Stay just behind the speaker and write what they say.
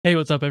Hey,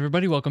 what's up,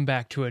 everybody? Welcome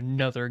back to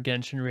another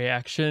Genshin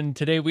reaction.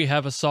 Today we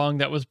have a song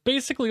that was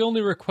basically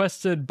only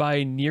requested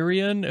by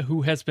Nerian,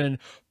 who has been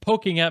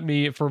poking at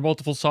me for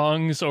multiple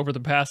songs over the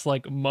past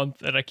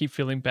month, and I keep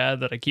feeling bad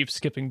that I keep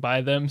skipping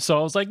by them. So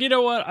I was like, you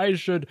know what? I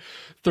should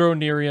throw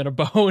Nerian a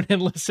bone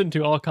and listen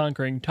to All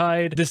Conquering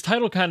Tide. This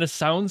title kind of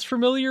sounds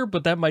familiar,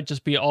 but that might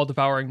just be All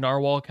Devouring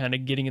Narwhal kind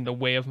of getting in the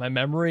way of my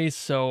memory.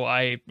 So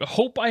I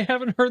hope I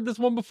haven't heard this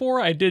one before.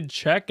 I did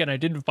check and I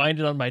didn't find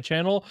it on my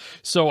channel,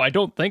 so I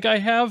don't think I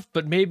have.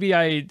 But maybe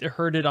I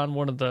heard it on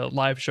one of the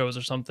live shows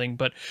or something.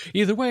 But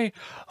either way,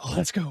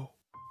 let's go.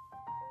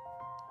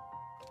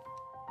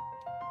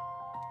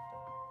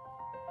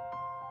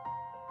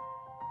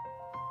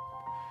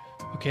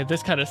 Okay,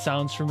 this kind of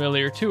sounds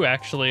familiar too,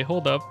 actually.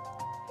 Hold up.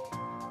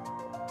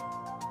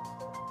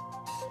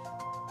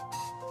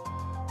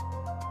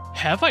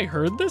 Have I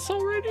heard this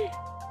already?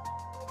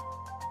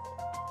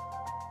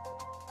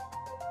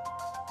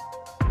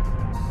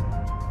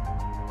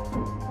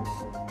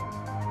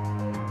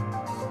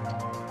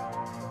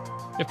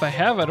 If I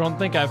have, I don't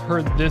think I've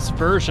heard this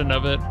version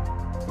of it.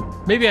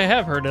 Maybe I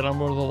have heard it on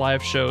one of the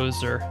live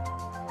shows, or...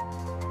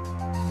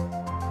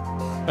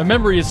 My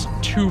memory is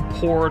too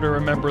poor to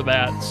remember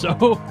that,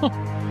 so...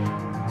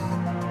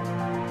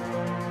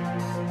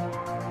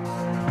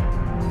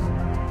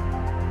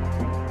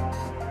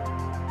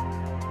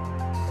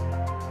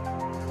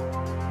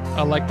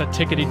 I like the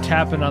tickety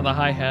tapping on the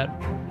hi-hat.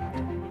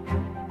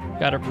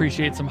 Gotta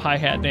appreciate some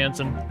hi-hat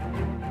dancing.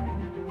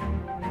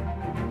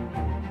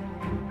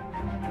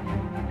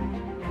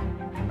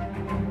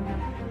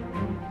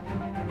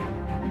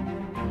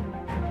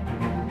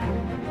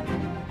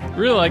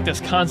 Really like this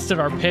constant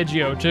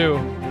arpeggio too.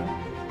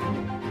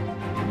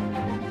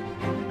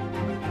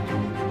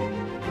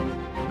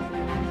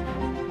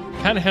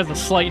 Kind of has a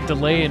slight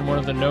delay in one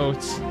of the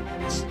notes.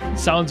 It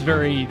sounds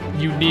very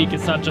unique.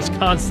 It's not just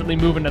constantly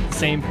moving at the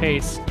same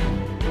pace.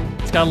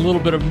 It's got a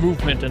little bit of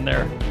movement in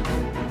there.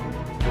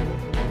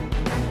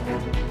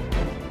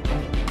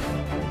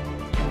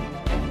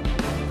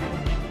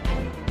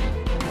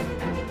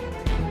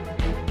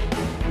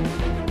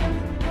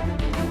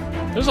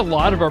 There's a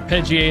lot of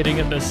arpeggiating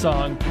in this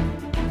song.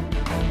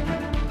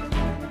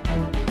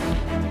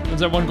 Is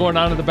that one going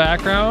on in the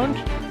background?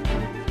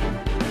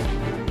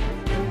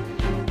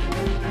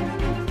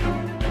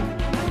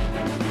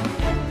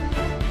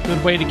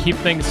 Good way to keep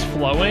things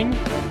flowing.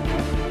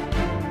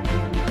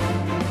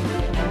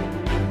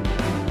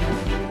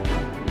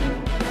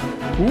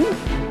 Ooh,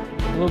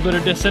 a little bit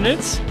of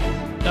dissonance.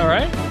 All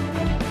right.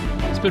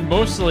 It's been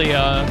mostly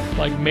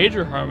like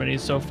major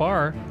harmonies so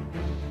far.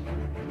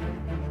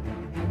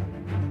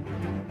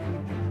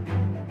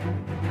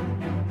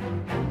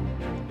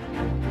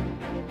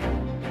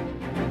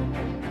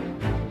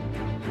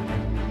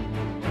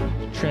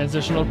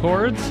 Transitional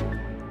chords.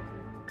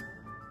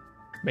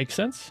 Makes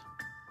sense.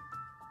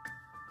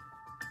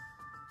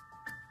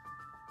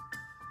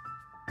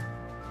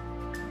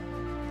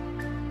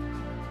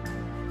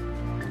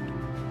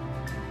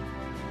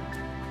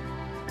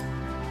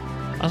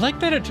 I like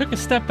that it took a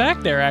step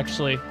back there,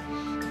 actually.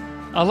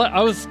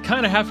 I was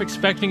kind of half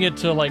expecting it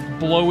to, like,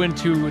 blow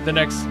into the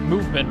next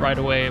movement right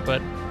away,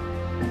 but...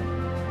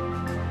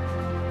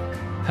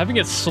 having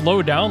it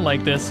slow down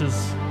like this is...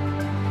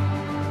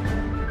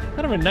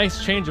 kind of a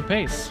nice change of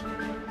pace.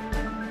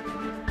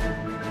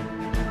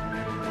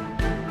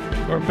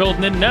 We're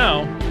building in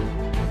now.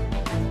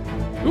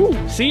 Ooh,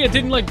 see, it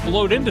didn't like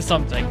bloat into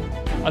something.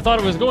 I thought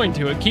it was going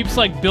to. It keeps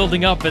like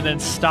building up and then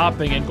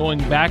stopping and going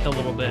back a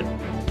little bit.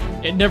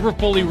 It never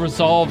fully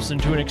resolves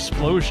into an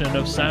explosion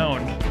of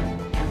sound.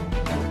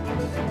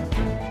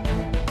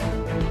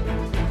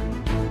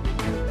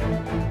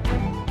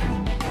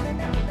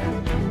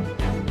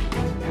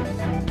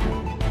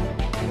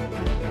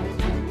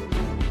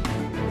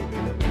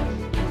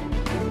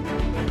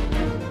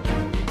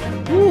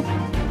 Woo.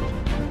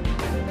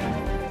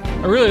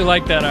 I really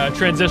like that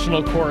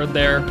transitional chord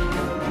there.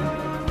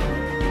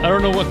 I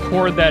don't know what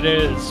chord that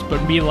is,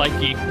 but me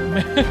likey.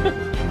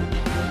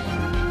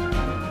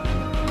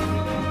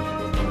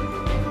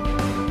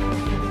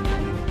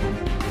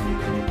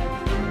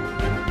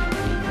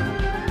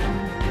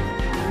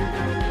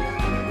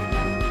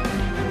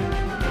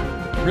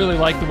 Really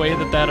like the way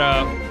that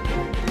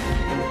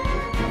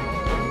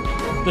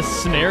the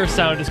snare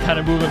sound is kind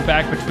of moving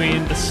back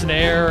between the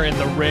snare and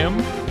the rim.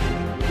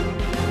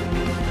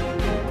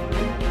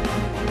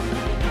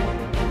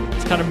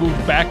 It's kind of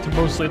moved back to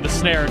mostly the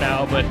snare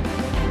now, but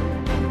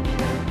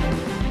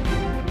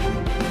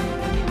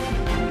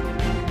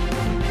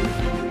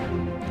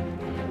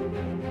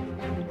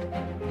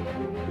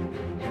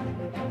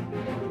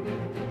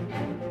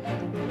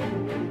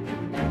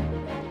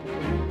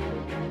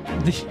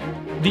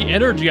the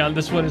energy on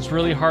this one is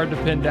really hard to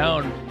pin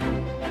down.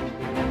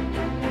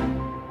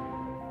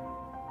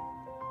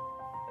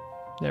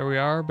 There we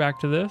are, back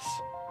to this.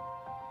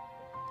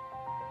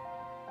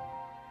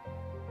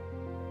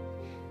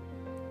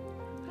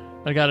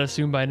 I gotta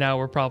assume by now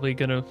we're probably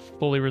gonna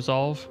fully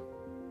resolve.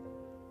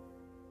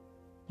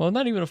 Well,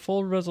 not even a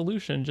full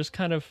resolution, just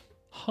kind of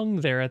hung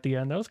there at the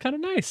end. That was kind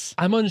of nice.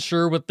 I'm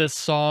unsure what this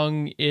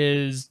song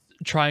is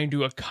trying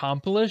to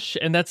accomplish,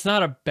 and that's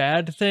not a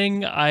bad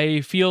thing.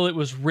 I feel it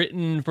was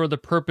written for the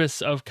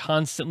purpose of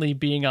constantly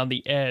being on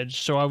the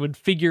edge, so I would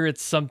figure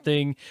it's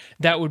something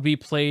that would be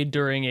played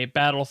during a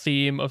battle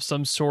theme of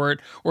some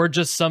sort, or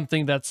just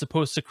something that's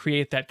supposed to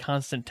create that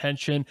constant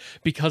tension,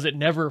 because it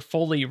never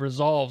fully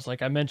resolves,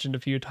 like I mentioned a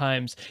few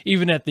times.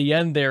 Even at the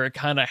end there, it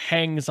kind of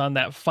hangs on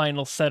that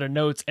final set of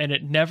notes, and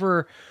it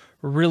never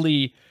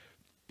really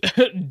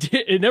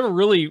it never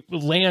really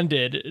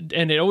landed,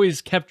 and it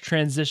always kept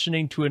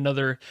transitioning to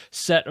another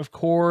set of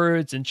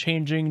chords and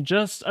changing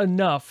just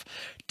enough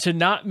to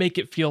not make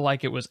it feel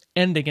like it was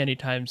ending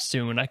anytime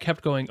soon. I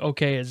kept going,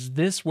 okay, is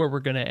this where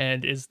we're going to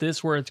end? Is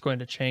this where it's going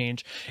to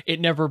change? It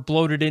never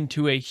bloated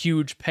into a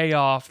huge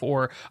payoff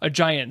or a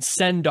giant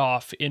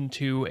send-off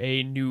into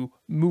a new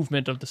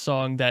movement of the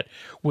song that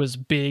was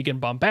big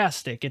and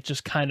bombastic. It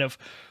just kind of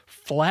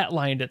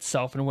flatlined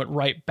itself and went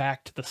right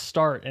back to the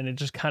start, and it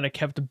just kind of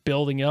kept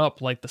building up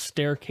like the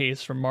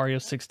staircase from Mario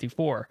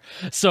 64.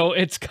 So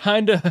it's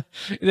kind of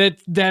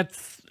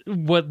that's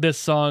what this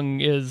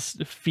song is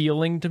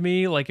feeling to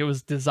me. Like, it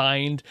was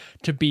designed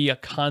to be a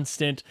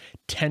constant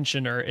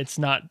tensioner. It's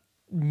not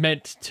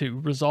meant to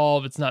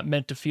resolve. It's not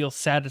meant to feel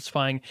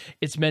satisfying.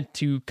 It's meant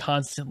to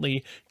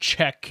constantly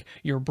check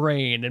your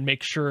brain and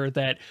make sure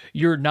that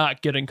you're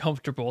not getting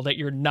comfortable, that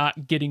you're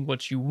not getting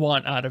what you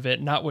want out of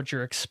it, not what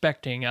you're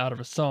expecting out of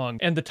a song.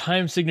 And the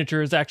time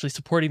signature is actually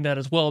supporting that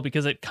as well,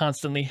 because it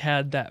constantly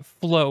had that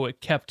flow.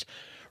 It kept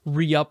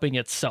re-upping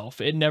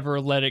itself. It never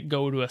let it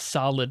go to a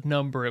solid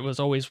number. It was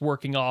always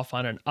working off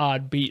on an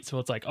odd beat. So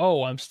it's like,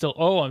 oh, I'm still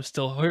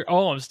here.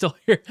 Oh, I'm still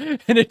here.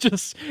 And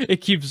it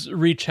keeps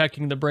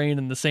rechecking the brain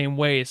in the same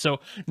way. So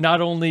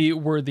not only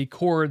were the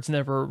chords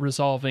never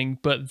resolving,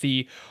 but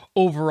the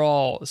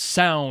overall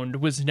sound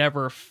was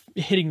never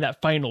hitting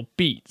that final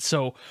beat.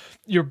 So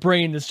your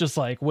brain is just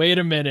like, wait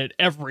a minute,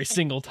 every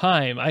single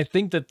time. I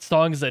think that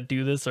songs that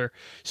do this are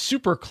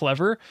super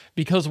clever,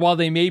 because while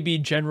they may be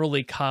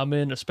generally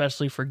common,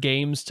 especially for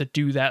games, to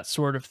do that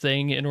sort of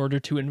thing in order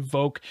to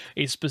invoke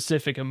a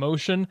specific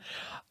emotion,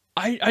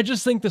 I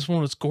just think this one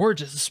was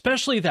gorgeous,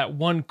 especially that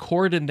one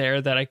chord in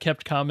there that I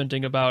kept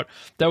commenting about.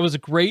 That was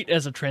great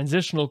as a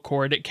transitional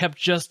chord. It kept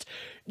just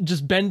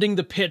bending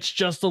the pitch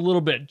just a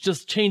little bit,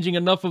 just changing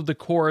enough of the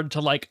chord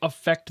to like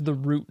affect the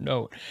root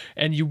note.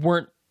 And you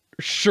weren't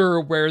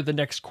sure where the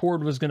next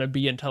chord was going to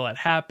be until it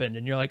happened.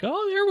 And you're like,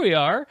 oh, there we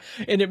are.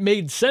 And it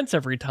made sense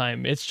every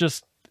time. It's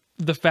just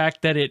the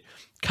fact that it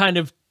kind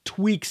of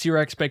tweaks your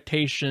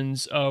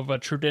expectations of a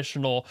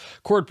traditional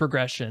chord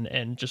progression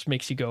and just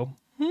makes you go,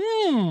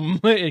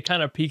 it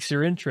kind of piques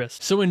your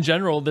interest. So in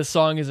general, this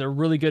song is a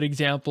really good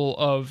example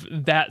of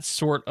that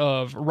sort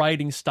of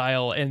writing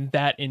style and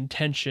that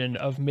intention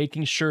of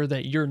making sure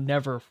that you're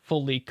never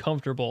fully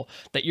comfortable,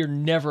 that you're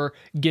never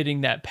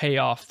getting that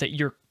payoff that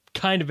you're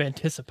kind of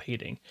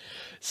anticipating.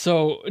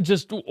 So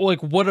just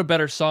like, what a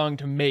better song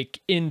to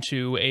make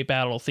into a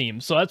battle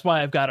theme. So that's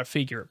why I've got to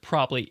figure it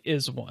probably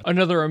is one.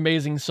 Another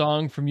amazing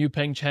song from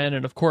Yu-Peng, Chen,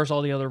 and of course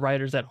all the other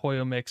writers at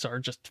HOYO-MiX are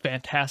just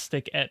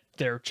fantastic at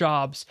their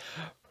jobs.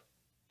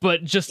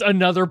 But just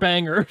another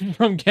banger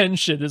from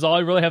Genshin is all I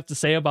really have to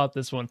say about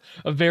this one.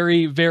 A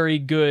very, very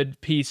good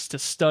piece to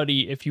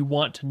study if you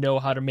want to know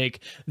how to make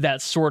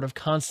that sort of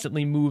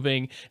constantly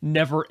moving,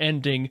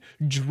 never-ending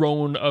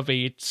drone of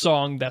a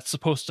song that's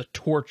supposed to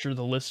torture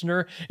the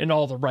listener in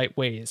all the right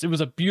ways. It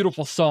was a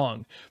beautiful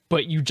song,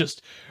 but you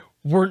just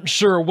weren't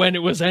sure when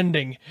it was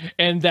ending,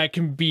 and that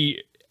can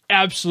be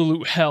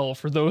absolute hell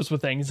for those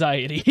with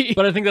anxiety.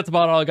 But I think that's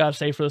about all I gotta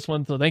say for this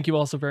one, so thank you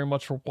all so very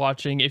much for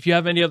watching. If you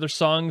have any other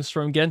songs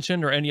from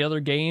Genshin or any other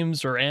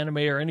games or anime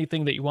or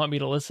anything that you want me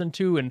to listen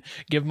to and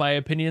give my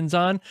opinions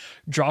on,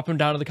 drop them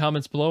down in the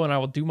comments below and I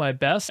will do my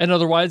best. And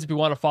otherwise, if you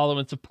want to follow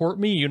and support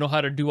me, you know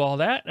how to do all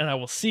that, and I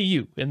will see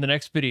you in the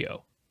next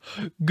video.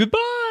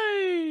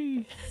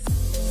 Goodbye!